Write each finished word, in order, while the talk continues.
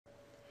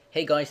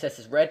Hey guys, this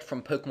is Red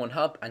from Pokemon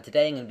Hub, and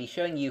today I'm going to be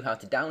showing you how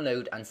to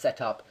download and set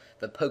up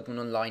the Pokemon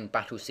Online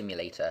Battle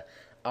Simulator.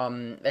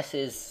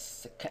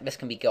 This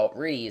can be got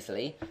really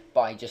easily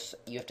by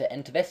you have to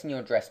enter this in your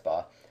address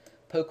bar,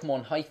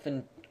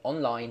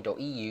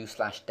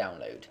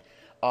 PokemonOnline.eu/download.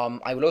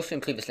 I will also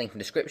include this link in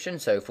the description,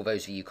 so for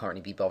those of you who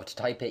can't be bothered to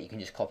type it, you can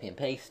just copy and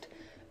paste.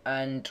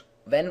 And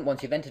then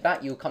once you've entered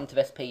that, you'll come to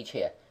this page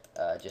here.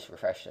 Just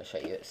refresh, I'll show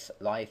you it's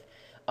live.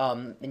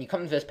 Then you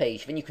come to this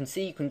page, then you can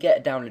see you can get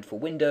a download for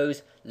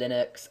Windows,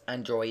 Linux,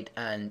 Android,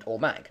 or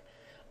Mac.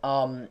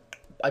 I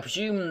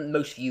presume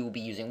most of you will be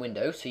using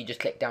Windows, so you just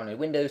click download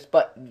Windows,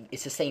 but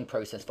it's the same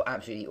process for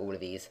absolutely all of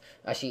these.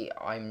 Actually,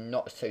 I'm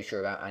not so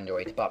sure about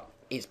Android, but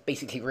it's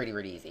basically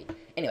really easy.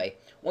 Anyway,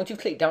 once you've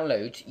clicked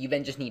download, you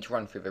then just need to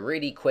run through the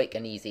really quick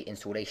and easy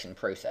installation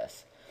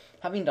process.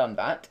 Having done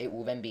that, it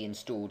will then be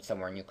installed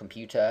somewhere on your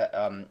computer,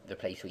 the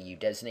place where you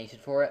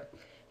designated for it.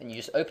 Then you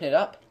just open it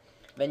up,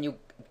 then you'll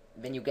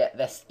get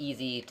this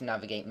easy to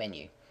navigate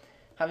menu.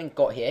 Having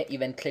got here, you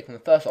then click on the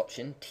first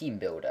option, Team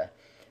Builder.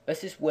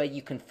 This is where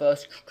you can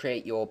first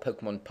create your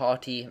Pokemon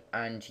party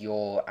and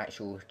your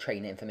actual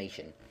trainer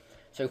information.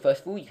 So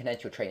first of all, you can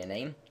enter your trainer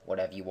name,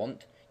 whatever you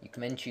want. You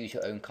can then choose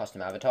your own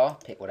custom avatar,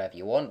 pick whatever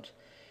you want.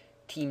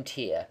 Team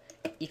tier.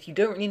 If you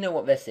don't really know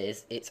what this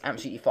is, it's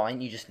absolutely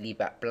fine, you just leave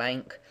that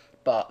blank.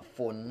 But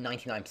for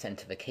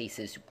 99% of the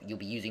cases you'll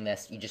be using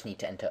this, you just need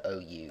to enter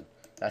OU.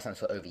 That stands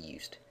for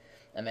overused.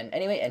 And then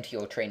anyway, enter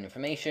your train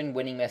information,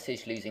 winning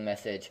message, losing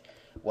message,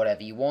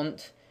 whatever you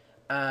want.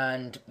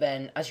 And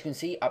then, as you can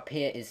see, up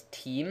here is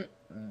team.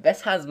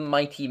 This has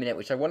my team in it,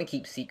 which I want to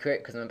keep secret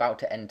because I'm about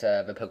to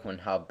enter the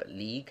Pokemon Hub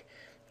League.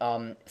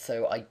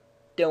 So I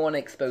don't want to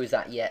expose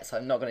that yet, so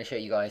I'm not going to show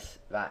you guys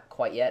that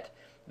quite yet.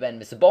 Then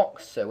there's a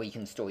box, so where you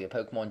can store your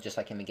Pokemon, just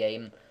like in the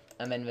game.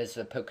 And then there's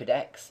the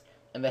Pokedex.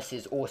 And this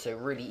is also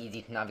really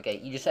easy to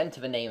navigate. You just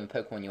enter the name of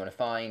Pokemon you want to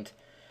find.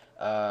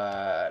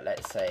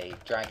 Let's say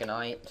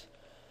Dragonite.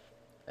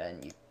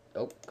 And you,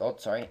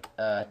 Dragonite.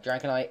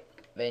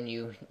 Then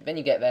you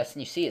get this,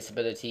 and you see its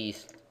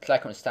abilities.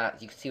 Click on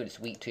stats. You can see what it's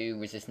weak to,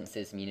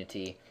 resistances,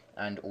 immunity,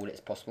 and all its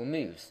possible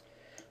moves.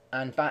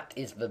 And that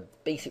is the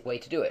basic way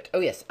to do it. Oh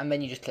yes, and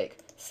then you just click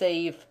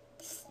save.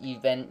 You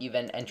then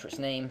enter its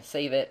name,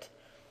 save it.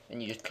 Then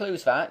you just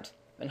close that.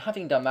 Then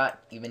having done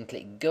that, you then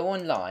click go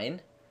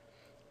online,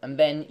 and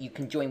then you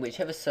can join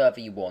whichever server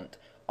you want.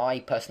 I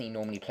personally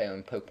normally play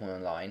on Pokemon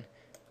Online.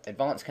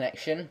 Advanced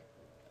connection.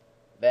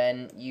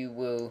 Then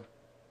you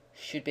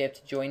should be able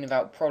to join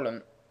without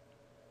problem.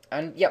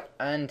 And yep,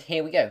 and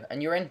here we go.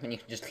 And you're in, and you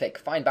can just click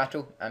find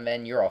battle, and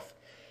then you're off.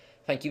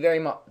 Thank you very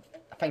much.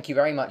 Thank you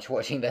very much for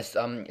watching this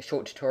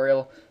short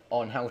tutorial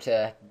on how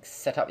to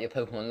set up your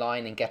Pokemon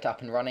Online and get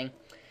up and running.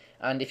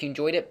 And if you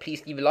enjoyed it,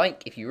 please leave a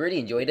like. If you really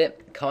enjoyed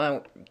it,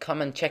 come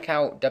and check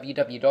out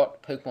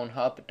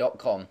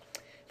www.pokemonhub.com.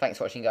 Thanks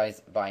for watching,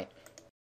 guys. Bye.